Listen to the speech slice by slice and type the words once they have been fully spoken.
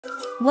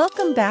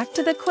Welcome back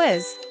to the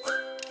quiz.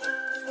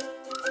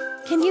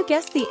 Can you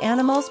guess the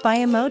animals by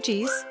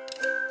emojis?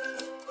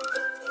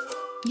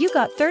 You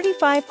got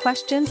 35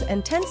 questions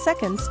and 10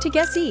 seconds to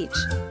guess each.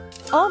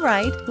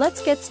 Alright,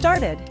 let's get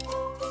started.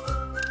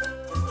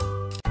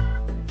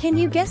 Can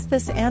you guess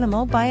this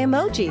animal by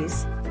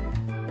emojis?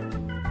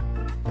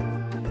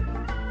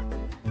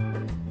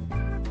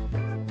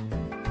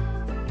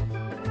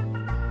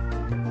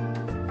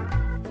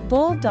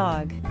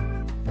 Bulldog.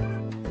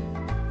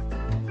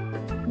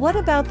 What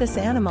about this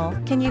animal?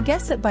 Can you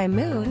guess it by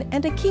moon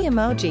and a key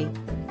emoji?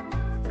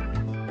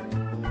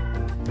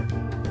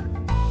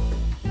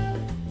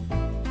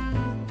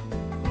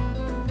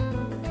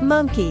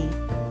 Monkey.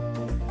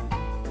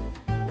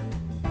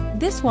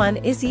 This one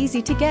is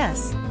easy to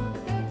guess.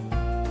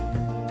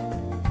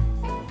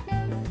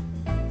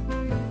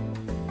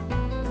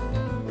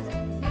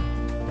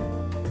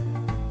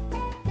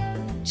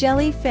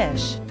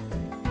 Jellyfish.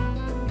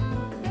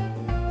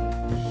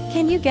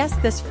 Can you guess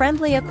this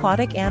friendly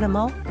aquatic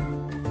animal?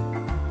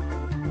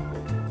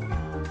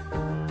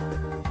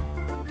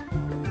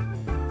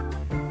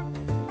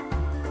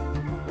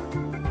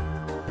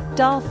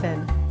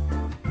 Dolphin.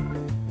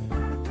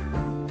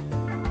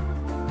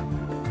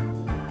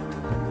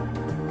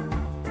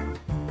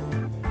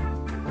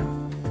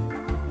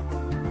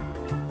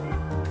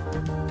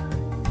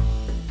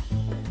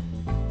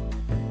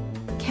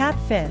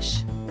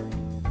 Catfish.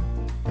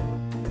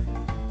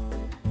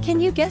 Can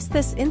you guess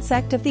this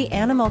insect of the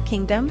animal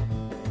kingdom?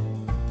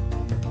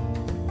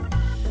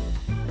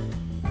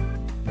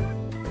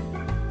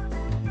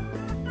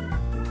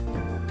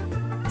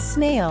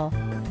 Snail.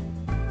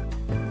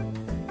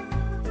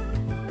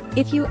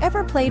 If you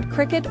ever played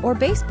cricket or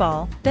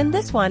baseball, then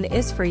this one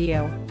is for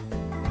you.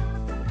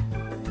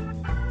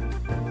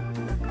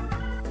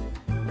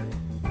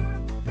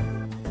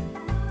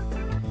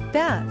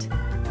 Bat.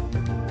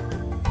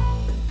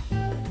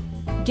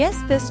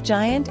 Guess this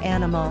giant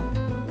animal.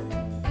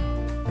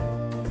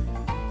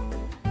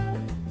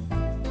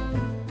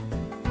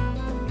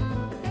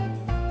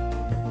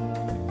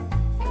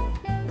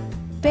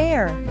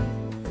 Bear.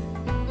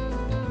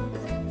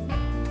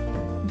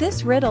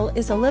 This riddle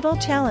is a little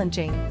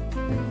challenging.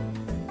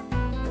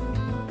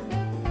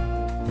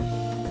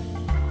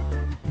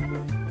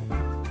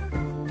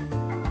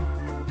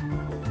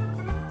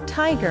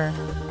 Tiger.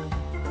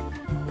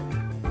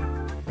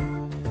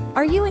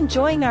 Are you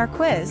enjoying our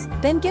quiz?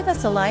 Then give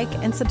us a like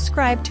and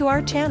subscribe to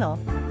our channel.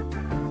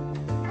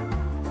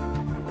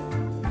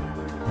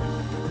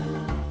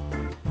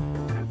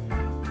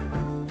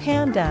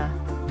 Panda.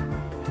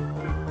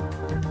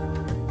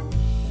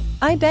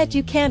 I bet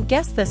you can't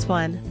guess this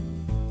one.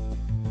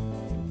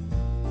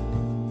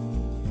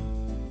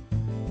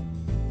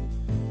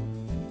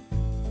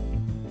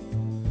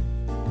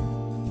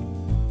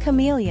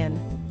 Chameleon.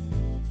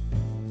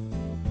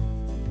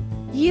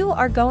 You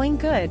are going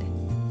good.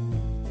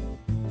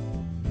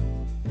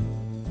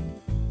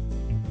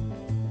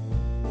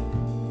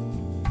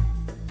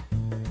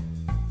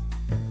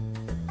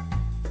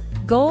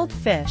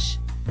 Goldfish.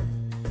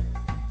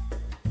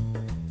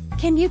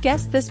 Can you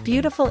guess this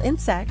beautiful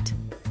insect?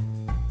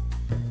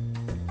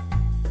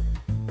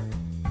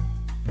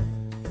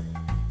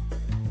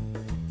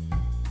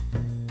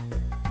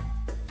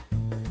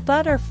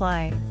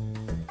 Butterfly.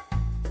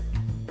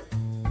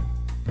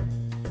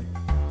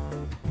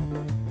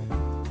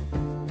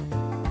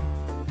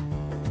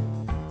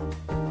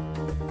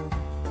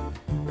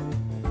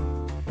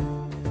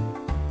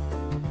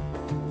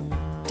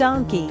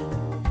 Donkey.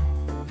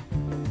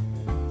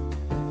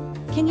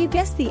 Can you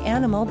guess the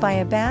animal by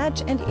a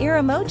badge and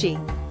ear emoji?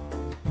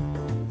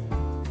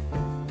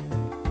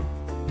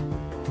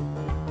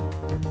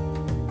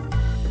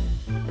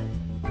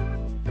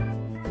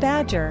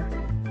 Badger.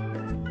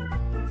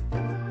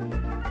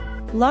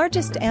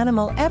 Largest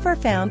animal ever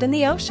found in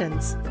the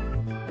oceans.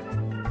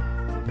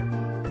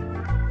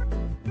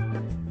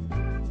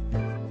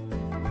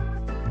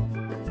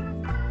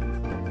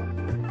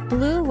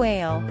 Blue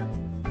whale.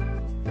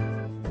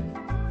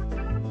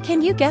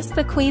 Can you guess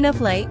the queen of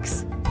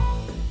lakes?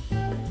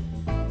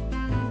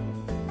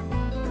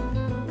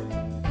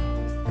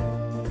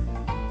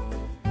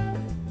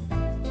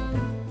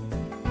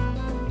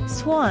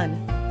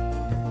 Swan.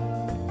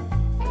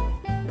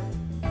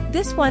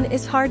 This one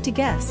is hard to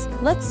guess.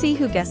 Let's see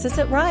who guesses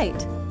it right.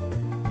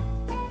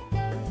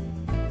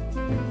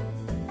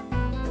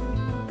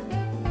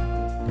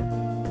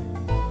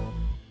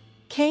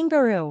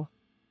 Kangaroo.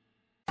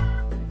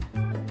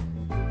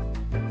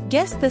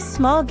 Guess the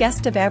small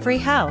guest of every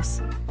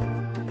house.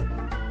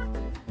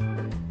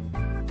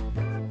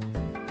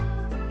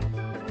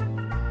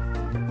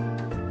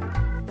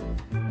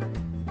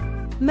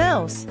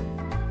 Mouse.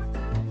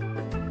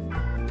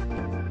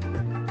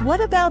 What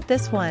about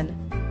this one?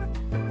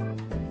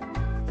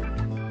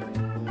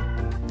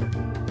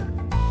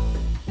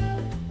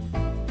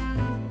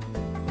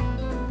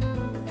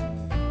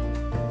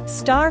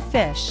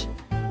 Starfish.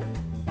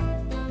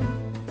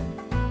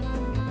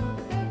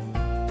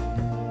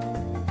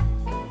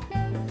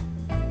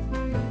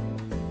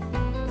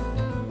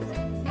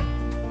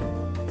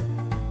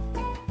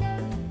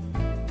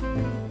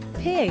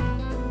 pig.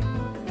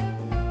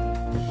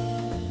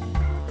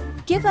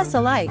 Give us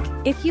a like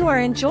if you are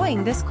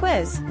enjoying this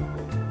quiz.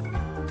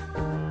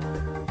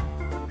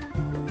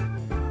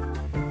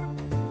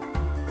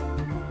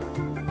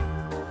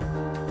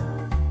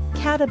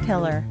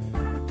 Caterpillar.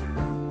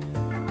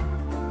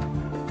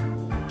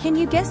 Can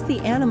you guess the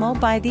animal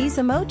by these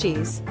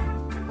emojis?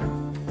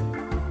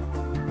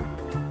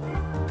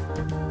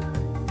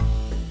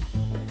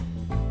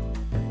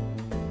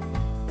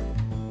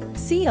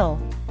 Seal.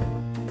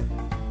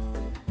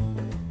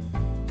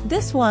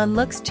 This one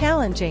looks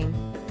challenging.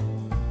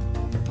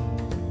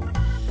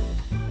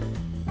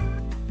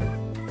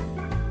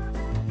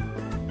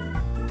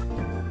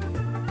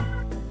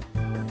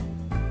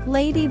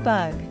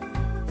 Ladybug.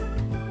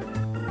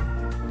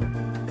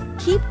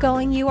 Keep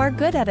going, you are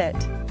good at it.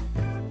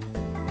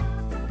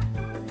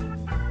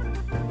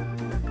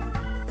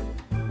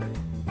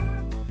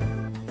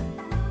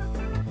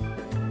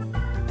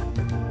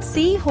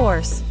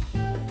 Seahorse.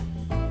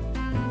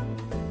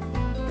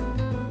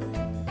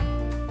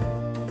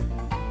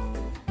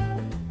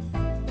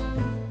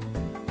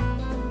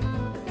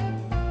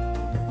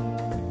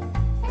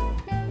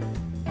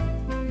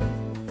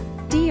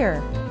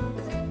 Deer.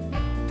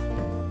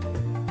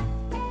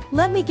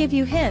 Let me give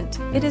you hint,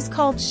 it is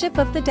called ship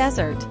of the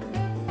desert.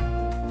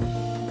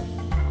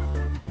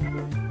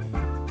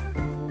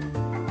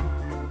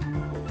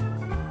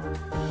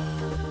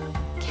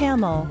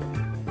 Camel.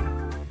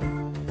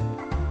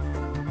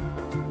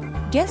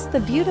 Guess the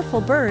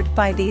beautiful bird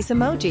by these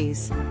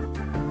emojis.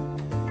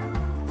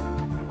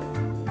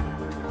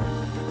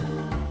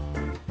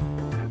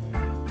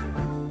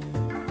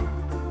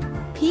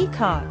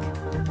 Peacock.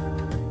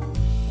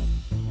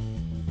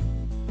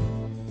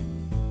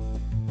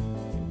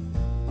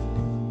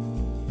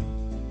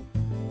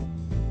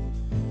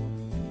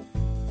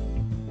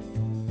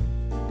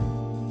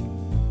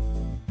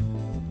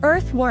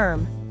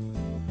 Earthworm.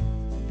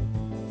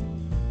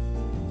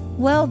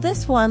 Well,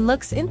 this one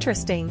looks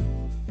interesting.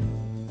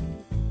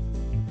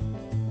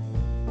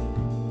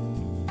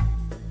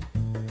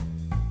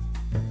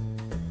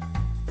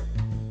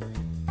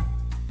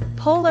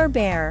 Polar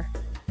bear.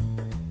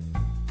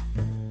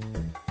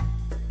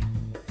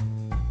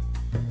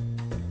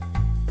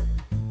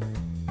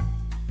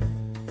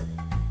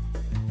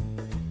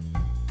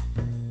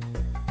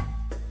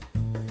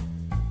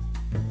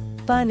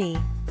 Bunny.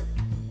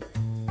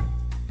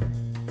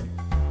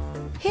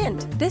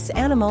 Hint, this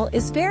animal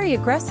is very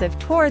aggressive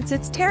towards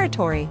its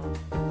territory.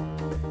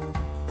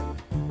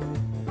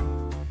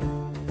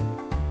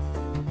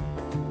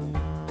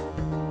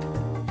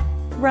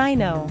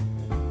 Rhino.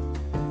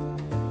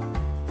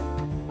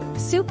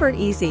 Super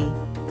easy.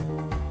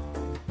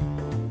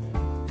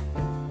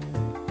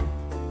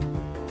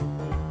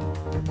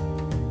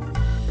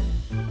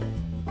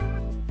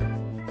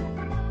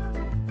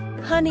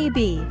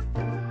 Honeybee.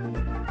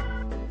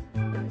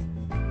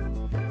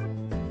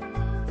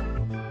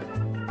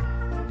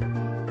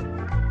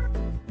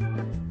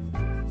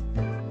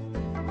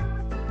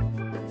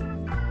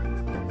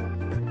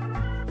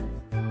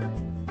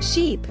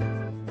 Sheep.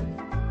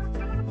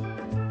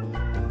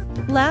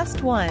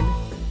 Last one.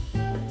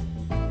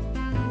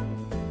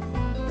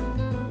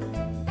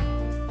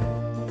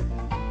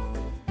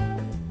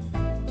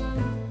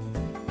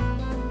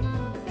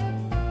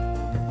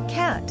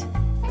 Cat.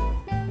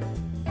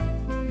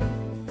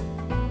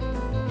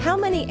 How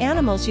many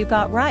animals you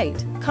got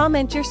right?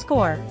 Comment your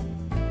score.